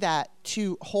see that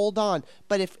to hold on.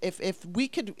 But if we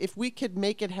could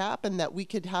make it happen, that we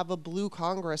could have a blue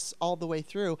Congress all the way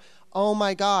through, oh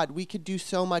my God, we could do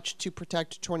so much to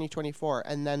protect 2024,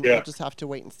 and then we'll just have to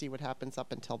wait and see what happens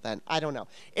up until then. I don't know.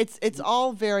 It's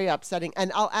all very upsetting.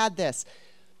 And I'll add this.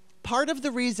 Part of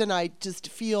the reason I just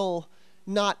feel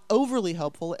not overly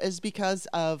hopeful is because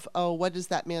of, what is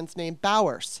that man's name?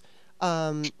 Bowers.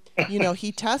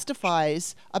 He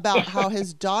testifies about how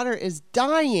his daughter is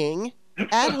dying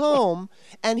at home,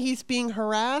 and he's being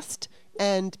harassed,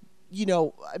 and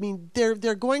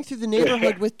they're going through the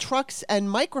neighborhood with trucks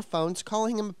and microphones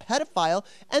calling him a pedophile,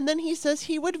 and then he says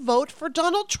he would vote for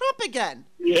Donald Trump again.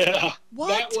 Yeah.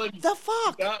 What the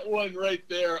fuck? That one right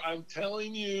there, I'm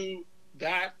telling you,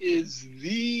 that is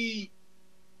the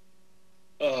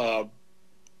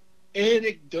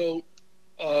anecdote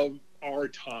of our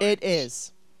time. It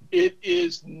is. It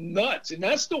is nuts. And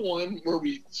that's the one where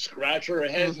we scratch our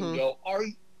heads and go,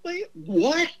 wait,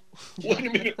 what? Wait a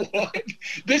minute, what?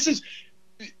 This is,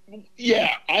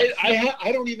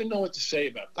 I don't even know what to say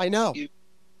about that. I know.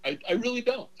 I really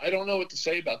don't. I don't know what to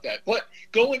say about that. But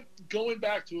going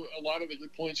back to a lot of the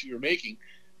good points you were making,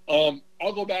 I'll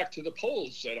go back to the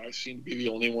polls that I seem to be the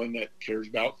only one that cares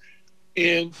about.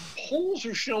 And polls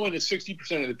are showing that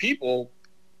 60% of the people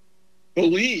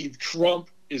believe Trump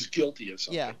is guilty of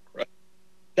something. Yeah. Right?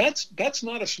 That's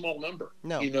not a small number.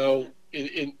 No.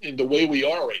 In the way we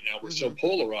are right now, we're so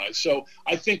polarized. So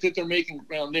I think that they're making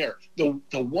ground there. The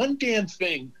one damn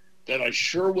thing that I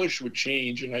sure wish would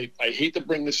change, and I hate to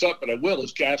bring this up, but I will,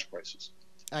 is gas prices.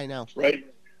 I know. Right?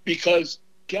 Because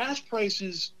gas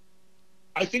prices,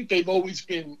 I think they've always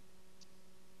been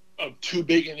too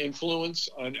big an influence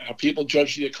on how people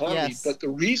judge the economy. Yes. But the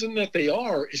reason that they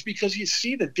are is because you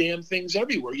see the damn things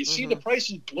everywhere. You see the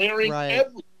prices blaring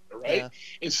everywhere, right? Yeah.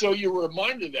 And so you're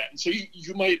reminded of that. And so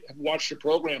you might have watched a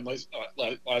program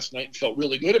last night and felt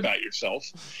really good about yourself,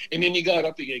 and then you got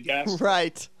up to get gas.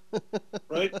 Right.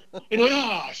 Right? And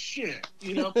like, shit.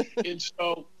 And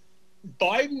so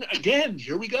Biden, again,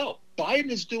 here we go. Biden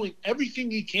is doing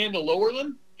everything he can to lower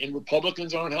them, and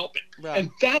Republicans aren't helping. Right. And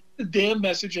that's the damn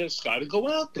message that's got to go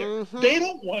out there. They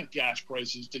don't want gas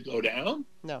prices to go down.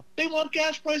 No. They want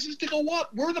gas prices to go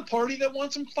up. We're the party that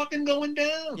wants them fucking going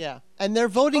down. Yeah. And they're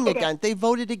voting against. They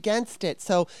voted against it.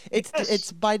 So it's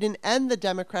Biden and the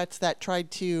Democrats that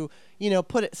tried to,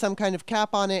 put some kind of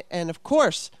cap on it. And of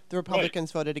course, the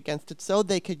Republicans voted against it so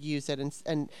they could use it.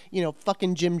 And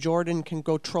fucking Jim Jordan can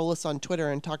go troll us on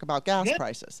Twitter and talk about gas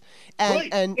prices.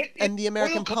 And the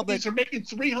American public are making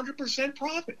 300%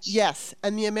 profits. Yes.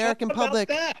 And the American public.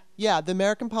 The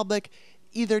American public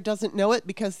either doesn't know it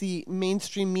because the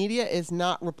mainstream media is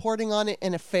not reporting on it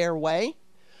in a fair way.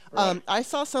 Right. I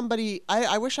saw somebody,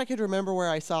 I wish I could remember where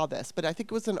I saw this, but I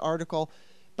think it was an article,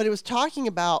 but it was talking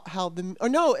about how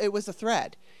it was a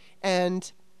thread.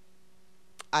 And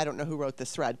I don't know who wrote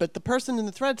this thread, but the person in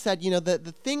the thread said,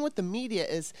 the thing with the media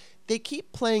is they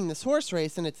keep playing this horse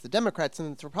race, and it's the Democrats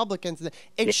and it's Republicans. And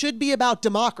it should be about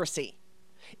democracy.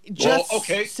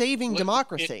 Saving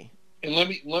democracy. And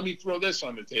let me throw this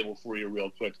on the table for you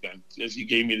real quick then, as you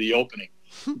gave me the opening.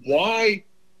 Why,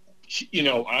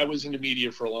 I was in the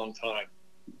media for a long time.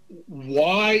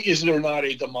 Why is there not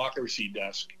a democracy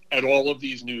desk at all of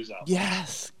these news outlets?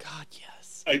 Yes, God,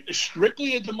 yes.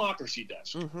 Strictly a democracy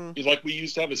desk. Like we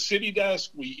used to have a city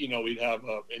desk. We'd have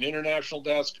an international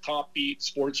desk, cop beat,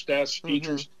 sports desk,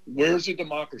 features. Where's the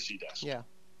democracy desk? Yeah.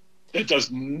 It does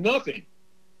nothing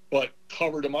but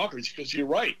cover democracy, because you're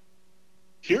right.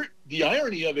 Here, the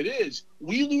irony of it is,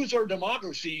 we lose our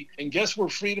democracy, and guess where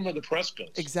freedom of the press goes?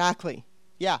 Exactly.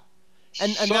 Yeah.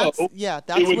 And so that's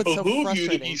what's so frustrating. You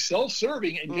to be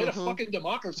self-serving and get a fucking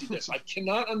democracy desk. I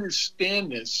cannot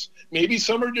understand this. Maybe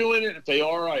some are doing it. If they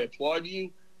are, I applaud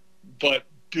you. But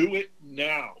do it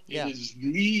now. Yeah. It is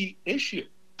the issue.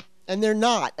 And they're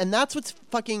not. And that's what's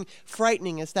fucking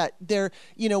frightening, is that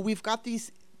we've got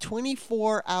these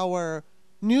 24-hour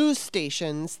news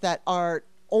stations that are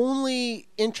only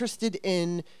interested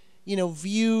in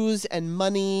views and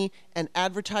money and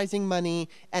advertising money.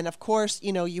 And of course,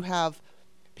 you have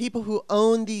people who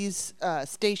own these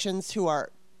stations who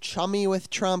are chummy with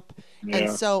Trump. Yeah,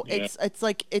 and so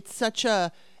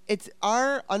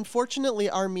unfortunately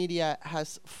our media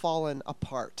has fallen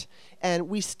apart. And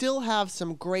we still have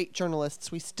some great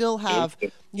journalists. We still have,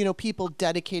 people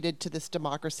dedicated to this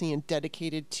democracy and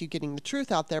dedicated to getting the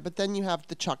truth out there. But then you have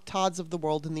the Chuck Todds of the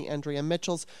world and the Andrea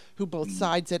Mitchells who both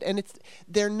sides it. And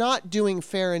they're not doing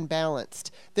fair and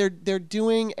balanced. They're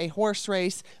doing a horse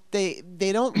race. They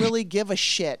don't really give a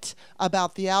shit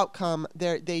about the outcome.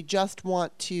 They just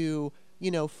want to,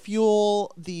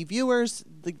 fuel the viewers.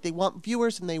 They want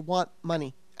viewers and they want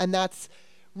money. And that's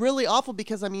really awful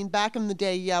because, back in the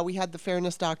day, we had the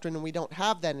fairness doctrine and we don't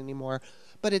have that anymore.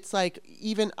 But it's like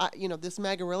even, this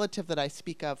MAGA relative that I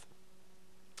speak of,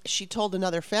 she told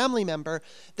another family member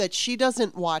that she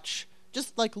doesn't watch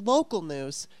just like local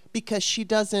news because she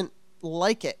doesn't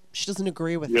like it. She doesn't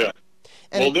agree with it.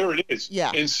 And there it is.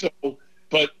 Yeah. And so,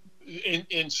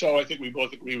 so I think we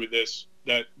both agree with this,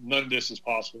 that none of this is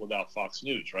possible without Fox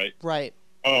News, right? Right.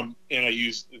 And I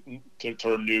use the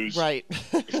term news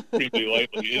extremely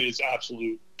lightly. It is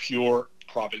absolute pure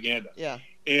propaganda. Yeah.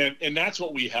 And that's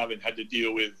what we haven't had to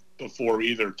deal with before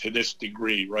either, to this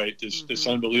degree, right? This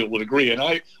unbelievable degree. And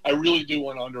I really do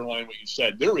want to underline what you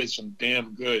said. There is some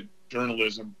damn good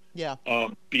journalism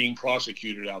being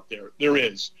prosecuted out there. There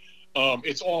is.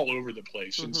 It's all over the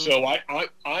place. And so I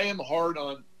am hard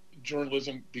on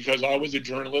journalism because I was a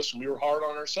journalist and we were hard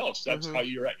on ourselves. That's how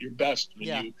you're at your best,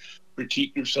 when you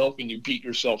critique yourself and you beat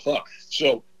yourself up.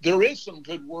 So there is some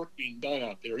good work being done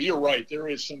out there. You're right. There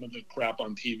is some of the crap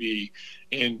on TV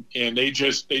and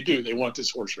they want this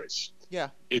horse race. Yeah.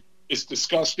 It's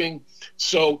disgusting.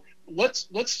 So let's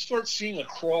start seeing a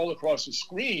crawl across the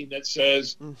screen that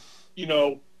says,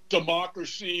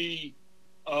 democracy,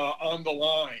 on the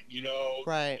line,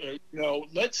 right?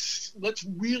 Let's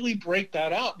really break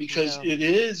that out because it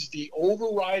is the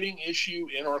overriding issue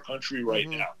in our country right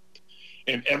now,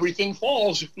 and everything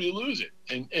falls if we lose it,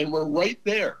 and we're right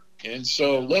there. And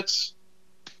so let's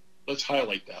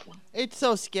highlight that one. It's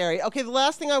so scary. Okay, the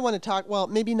last thing I want to talk, well,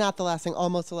 maybe not the last thing,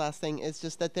 almost the last thing, is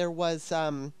just that there was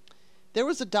a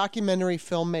documentary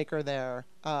filmmaker there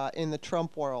in the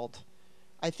Trump world.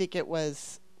 I think it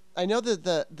was. I know that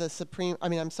the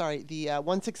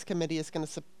 1-6 committee is going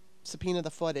to subpoena the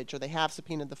footage, or they have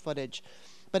subpoenaed the footage,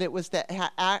 but it was that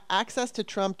access to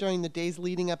Trump during the days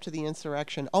leading up to the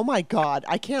insurrection. Oh my God,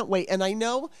 I can't wait. And I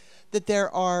know that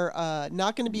there are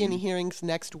not going to be any hearings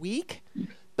next week,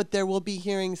 but there will be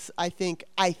hearings, I think,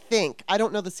 I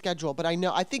don't know the schedule, but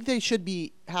I think they should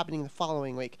be happening the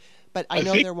following week, but I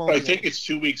know there won't be. I think it's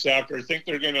 2 weeks after. I think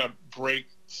they're going to break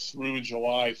through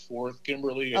July 4th,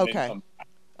 Kimberly, and then come back.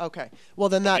 Okay. Well,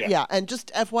 then and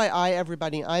just FYI,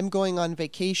 everybody, I'm going on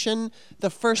vacation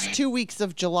the first 2 weeks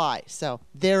of July. So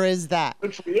there is that.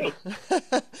 Good for you.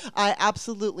 I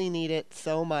absolutely need it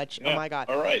so much. Yeah. Oh, my God.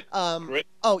 All right. Great.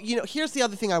 Oh, here's the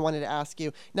other thing I wanted to ask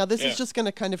you. Now, this is just going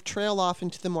to kind of trail off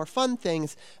into the more fun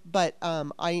things, but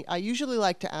I usually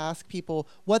like to ask people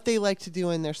what they like to do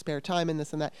in their spare time and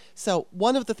this and that. So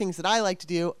one of the things that I like to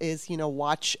do is,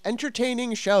 watch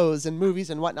entertaining shows and movies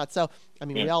and whatnot. So,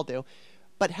 we all do.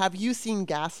 But have you seen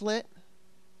Gaslit?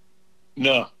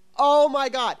 No. Oh, my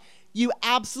God. You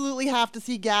absolutely have to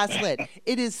see Gaslit.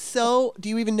 It is so... Do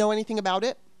you even know anything about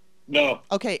it? No.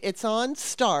 Okay, it's on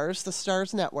Starz, the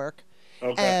Starz network.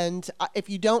 Okay. And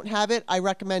if you don't have it, I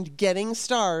recommend getting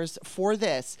Starz for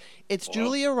this. It's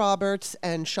Julia Roberts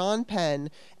and Sean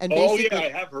Penn, and basically, I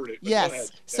have heard it.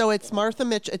 Yes, so it's Martha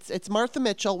Mitchell. It's Martha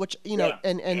Mitchell, which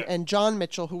and John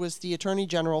Mitchell, who was the Attorney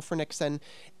General for Nixon,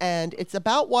 and it's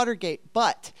about Watergate.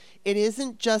 But it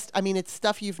isn't just. It's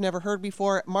stuff you've never heard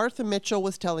before. Martha Mitchell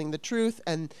was telling the truth,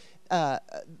 and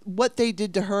what they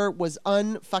did to her was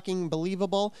unfucking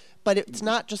believable, but it's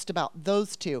not just about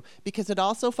those two, because it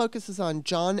also focuses on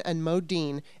John and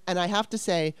Modine. And I have to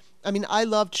say, I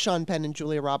loved Sean Penn and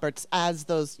Julia Roberts as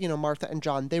those, Martha and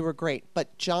John. They were great.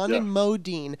 But John and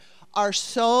Modine are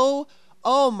so,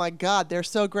 oh my God, they're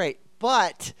so great.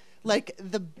 But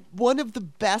one of the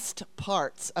best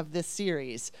parts of this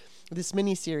series, this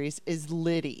miniseries, is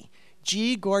Liddy.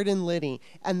 G. Gordon Liddy,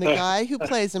 and the guy who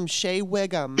plays him, Shea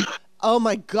Wiggum. Oh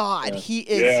my God, he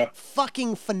is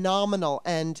fucking phenomenal.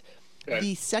 And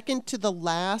the second to the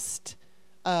last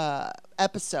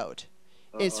episode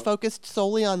is focused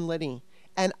solely on Liddy.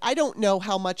 And I don't know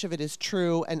how much of it is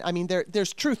true. And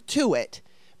there's truth to it,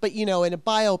 but in a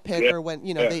biopic or when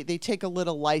they take a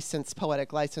little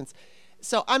poetic license.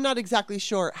 So I'm not exactly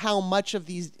sure how much of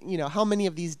these, how many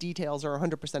of these details are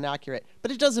 100% accurate,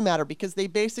 but it doesn't matter because they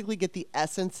basically get the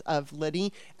essence of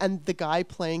Liddy and the guy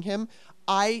playing him.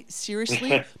 I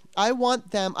want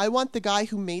the guy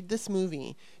who made this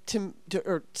movie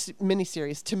or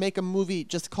miniseries to make a movie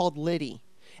just called Liddy.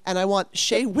 and I want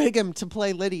Shea Wiggum to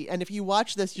play Liddy. And if you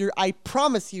watch this, I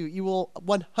promise you will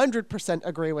 100%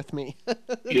 agree with me.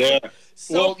 Yeah.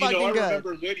 So well, I good.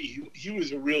 remember Liddy. He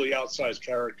was a really outsized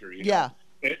character. Yeah.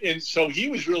 And so he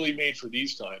was really made for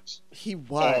these times. He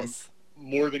was.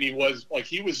 More than he was, like,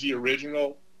 he was the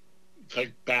original,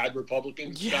 like, bad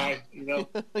Republican guy,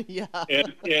 Yeah.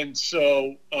 And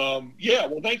so,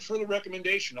 well, thanks for the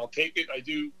recommendation. I'll take it. I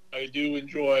do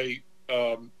enjoy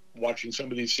watching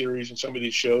some of these series and some of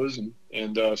these shows,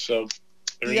 and so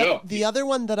there you go. The other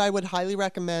one that I would highly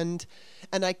recommend,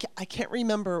 and I can't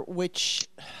remember which,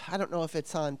 I don't know if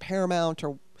it's on Paramount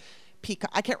or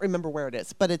Peacock, I can't remember where it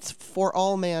is, but it's For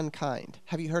All Mankind.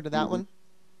 Have you heard of that one?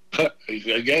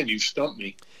 Again, you stumped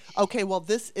me. Okay, well,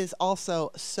 this is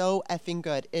also so effing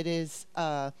good. It is,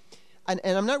 and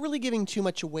I'm not really giving too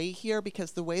much away here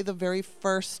because the way the very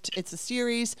first, it's a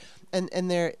series, and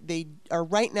they are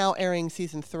right now airing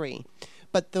season 3,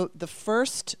 but the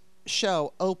first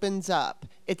show opens up.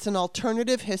 It's an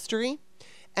alternative history,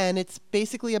 and it's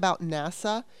basically about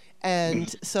NASA,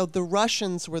 and so the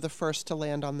Russians were the first to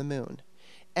land on the moon,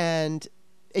 and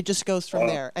it just goes from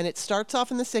there. And it starts off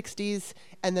in the 60s,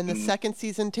 and then the second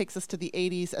season takes us to the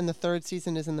 80s, and the third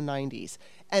season is in the 90s.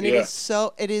 And it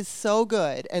is so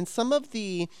good. And some of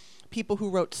the people who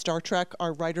wrote Star Trek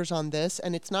are writers on this,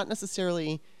 and it's not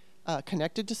necessarily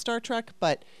connected to Star Trek,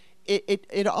 but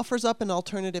it offers up an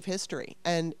alternative history.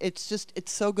 And it's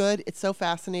so good. It's so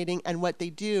fascinating. And what they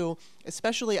do,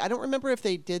 especially, I don't remember if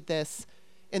they did this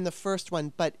in the first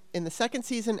one, but in the second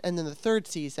season and in the third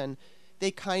season, they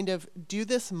kind of do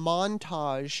this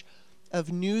montage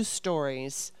of news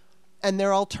stories, and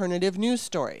they're alternative news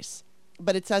stories.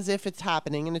 But it's as if it's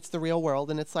happening, and it's the real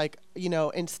world. And it's like,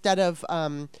 instead of,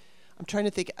 I'm trying to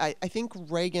think, I think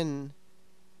Reagan,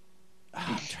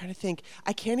 I'm trying to think,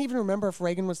 I can't even remember if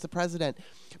Reagan was the president.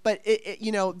 But,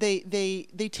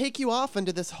 they take you off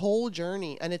into this whole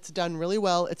journey, and it's done really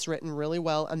well. It's written really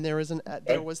well. And there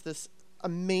was this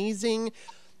amazing...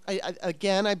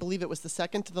 I believe it was the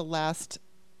second to the last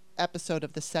episode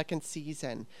of the second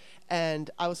season, and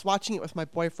I was watching it with my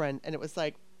boyfriend, and it was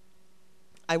like,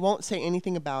 I won't say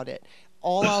anything about it.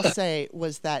 All I'll say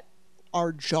was that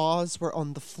our jaws were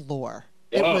on the floor.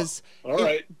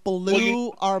 It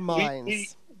blew our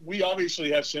minds. We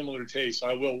obviously have similar tastes.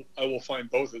 I will find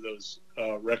both of those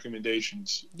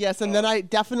recommendations. Yes, and then I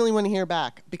definitely want to hear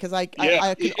back because I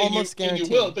can almost guarantee. And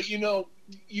you will, but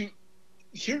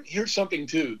Here's something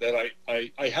too that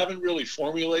I haven't really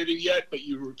formulated yet, but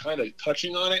you were kind of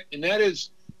touching on it, and that is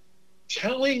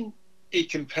telling a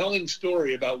compelling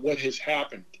story about what has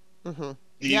happened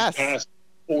these past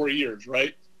 4 years,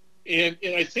 right? And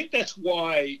I think that's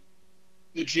why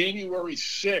the January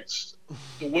 6th,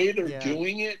 the way they're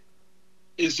doing it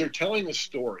is they're telling a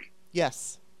story.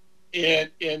 Yes.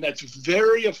 And that's a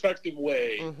very effective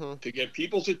way to get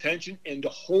people's attention and to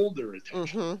hold their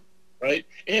attention. Right.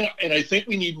 And I think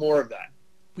we need more of that.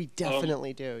 We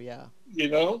definitely do. Yeah.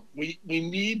 We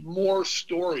need more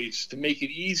stories to make it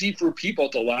easy for people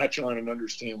to latch on and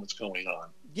understand what's going on.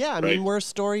 Yeah. I mean, we're a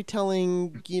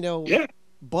storytelling,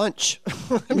 bunch.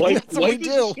 That's what we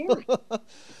do.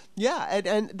 Yeah.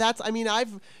 And that's,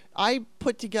 I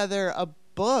put together a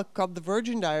book called The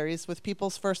Virgin Diaries with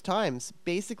people's first times,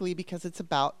 basically because it's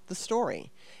about the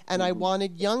story. And I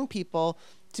wanted young people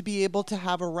to be able to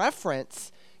have a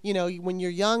reference. When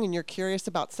you're young and you're curious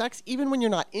about sex, even when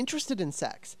you're not interested in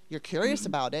sex, you're curious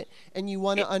about it, and you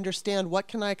want to understand what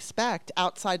can I expect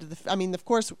outside of of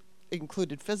course, it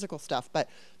included physical stuff, but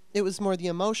it was more the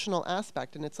emotional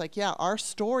aspect. And it's like, our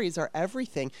stories are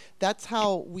everything. That's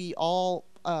how we all,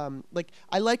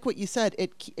 I like what you said.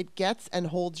 It gets and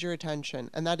holds your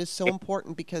attention. And that is so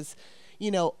important because,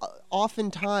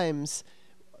 oftentimes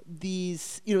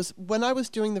these, when I was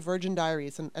doing the Virgin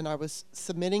Diaries and I was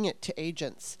submitting it to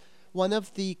agents, one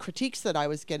of the critiques that I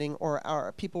was getting,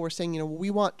 or people were saying, we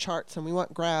want charts and we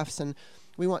want graphs and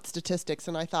we want statistics.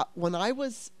 And I thought, when I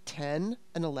was 10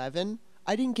 and 11,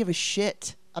 I didn't give a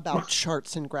shit about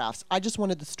charts and graphs. I just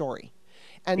wanted the story.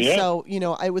 And so,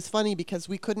 it was funny because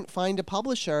we couldn't find a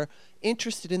publisher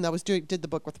interested in that. Did the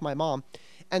book with my mom.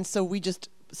 And so we just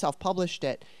self-published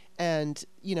it. And,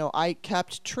 I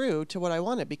kept true to what I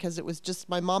wanted because it was just,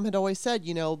 my mom had always said,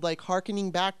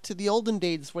 hearkening back to the olden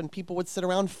days when people would sit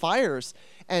around fires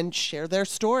and share their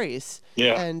stories.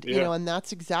 And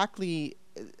that's exactly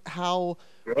how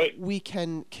we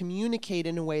can communicate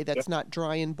in a way that's not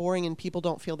dry and boring, and people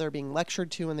don't feel they're being lectured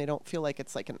to, and they don't feel like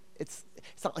it's like it's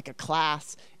not like a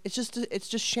class. It's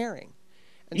just sharing.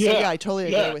 And so, I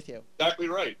totally agree with you. Exactly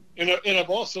right. And I've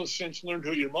also since learned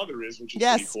who your mother is, which is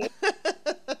pretty cool.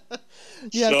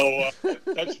 Yes. So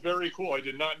that's very cool. I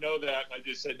did not know that. I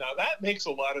just said, now that makes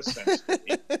a lot of sense to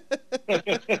me.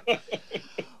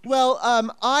 Well,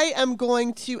 I am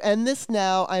going to end this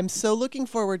now. I'm so looking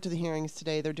forward to the hearings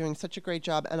today. They're doing such a great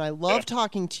job, and I love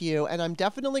talking to you, and I'm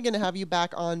definitely going to have you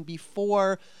back on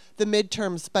before the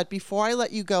midterms. But before I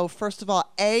let you go, first of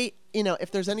all, A,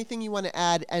 if there's anything you want to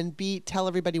add, and B, tell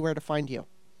everybody where to find you.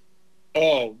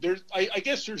 Oh, I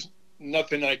guess there's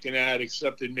nothing I can add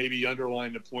except that maybe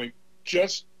underline the point.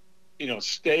 Just,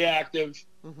 stay active,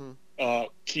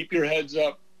 keep your heads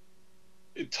up,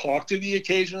 talk to the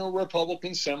occasional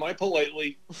Republican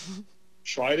semi-politely,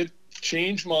 try to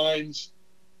change minds.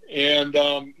 And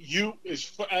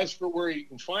as for where you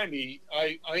can find me,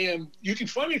 you can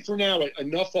find me for now at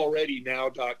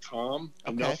enoughalreadynow.com,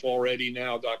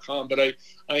 enoughalreadynow.com. But I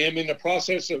am in the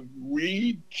process of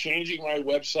changing my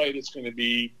website. It's going to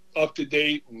be up to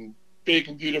date and big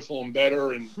and beautiful and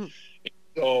better. And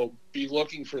so be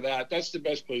looking for that. That's the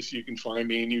best place you can find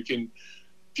me. And you can,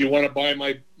 if you want to buy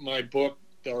my book,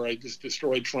 or I Just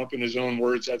Destroyed Trump in His Own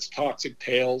Words, that's Toxic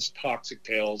Tales,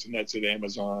 and that's at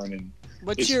Amazon. And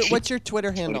what's your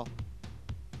Twitter handle?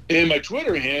 And my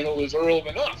Twitter handle is Earl of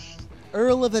Enough.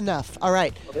 Earl of Enough. All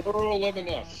right. Earl of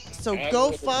Enough. So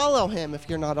go follow him if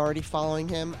you're not already following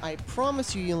him. I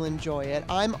promise you'll enjoy it.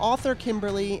 I'm author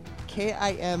Kimberly,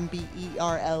 Kimberley.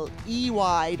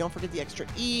 Don't forget the extra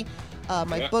E.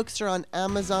 My books are on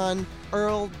Amazon.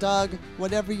 Earl, Doug,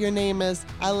 whatever your name is,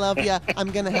 I love you. I'm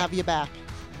going to have you back.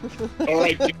 All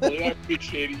right, Kimberly, I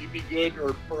appreciate it. You be good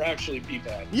or actually be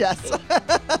bad. Yes.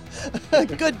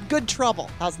 Good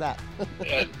trouble. How's that?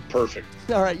 Yeah, perfect.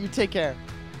 All right, you take care.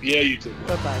 Yeah, you too.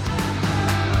 Bye-bye.